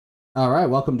All right,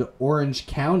 welcome to Orange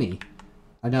County.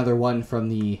 Another one from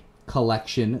the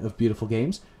collection of beautiful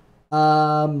games.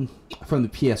 From the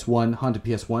PS1, Honda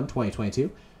PS1 2022.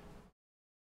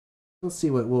 Let's see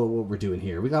what we're doing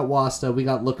here. We got Wasta, we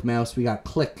got Look Mouse, we got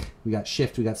Click, we got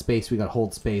Shift, we got Space, we got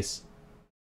Hold Space.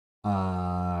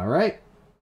 All right,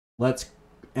 let's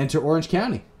enter Orange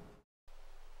County.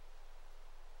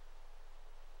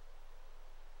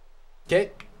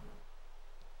 Okay.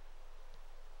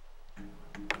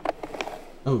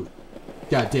 Oh,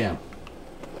 goddamn.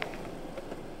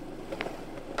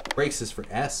 Brakes is for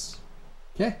S.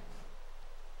 Okay.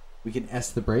 We can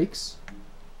S the brakes.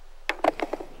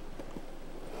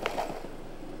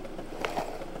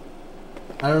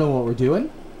 I don't know what we're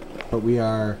doing, but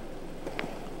we're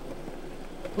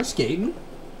skating.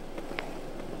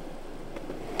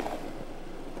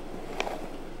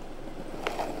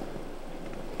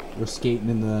 We're skating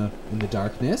in the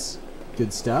darkness.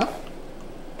 Good stuff.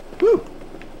 Woo!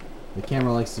 The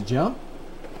camera likes to jump.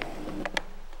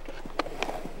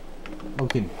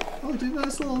 Okay. Oh, dude,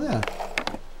 nice little, yeah.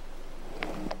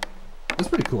 That's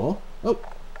pretty cool. Oh.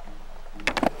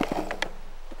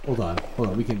 Hold on.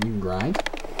 We can grind.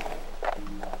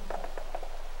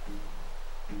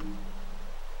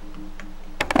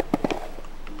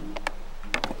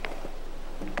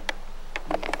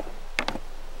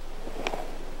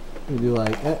 We can do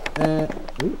like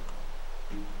ooh.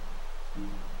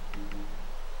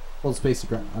 Hold space to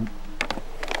grind.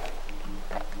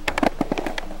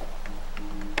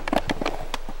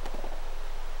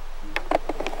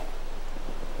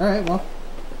 Alright, well.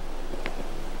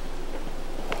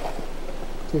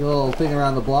 Take a little thing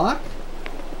around the block.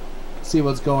 See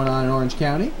what's going on in Orange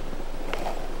County.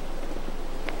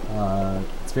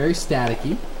 It's very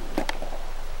staticky.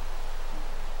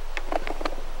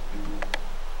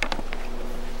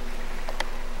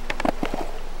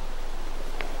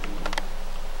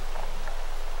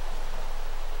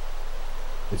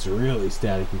 It's really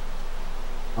staticky.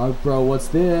 Oh, bro, what's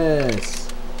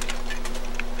this?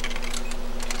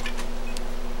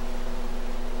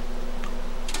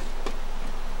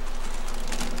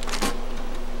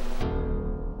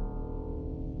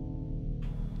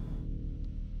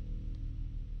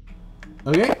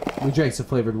 Okay, we drank some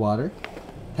flavored water.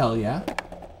 Hell yeah.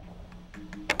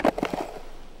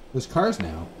 There's cars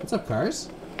now. What's up,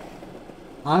 cars?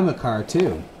 I'm a car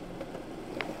too.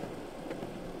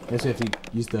 Guess we have to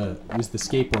use the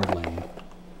skateboard lane.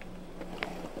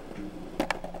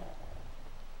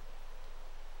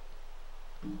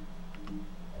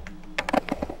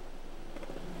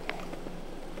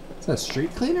 Is that a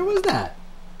street cleaner? What is that?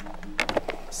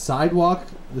 Sidewalk?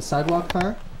 The sidewalk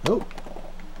car? Oh.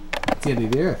 It's the end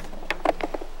of the earth.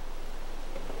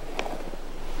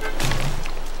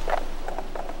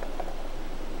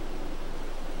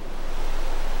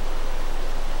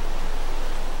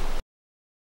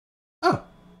 Oh.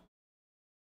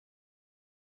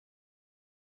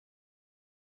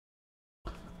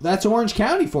 That's Orange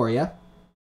County for you.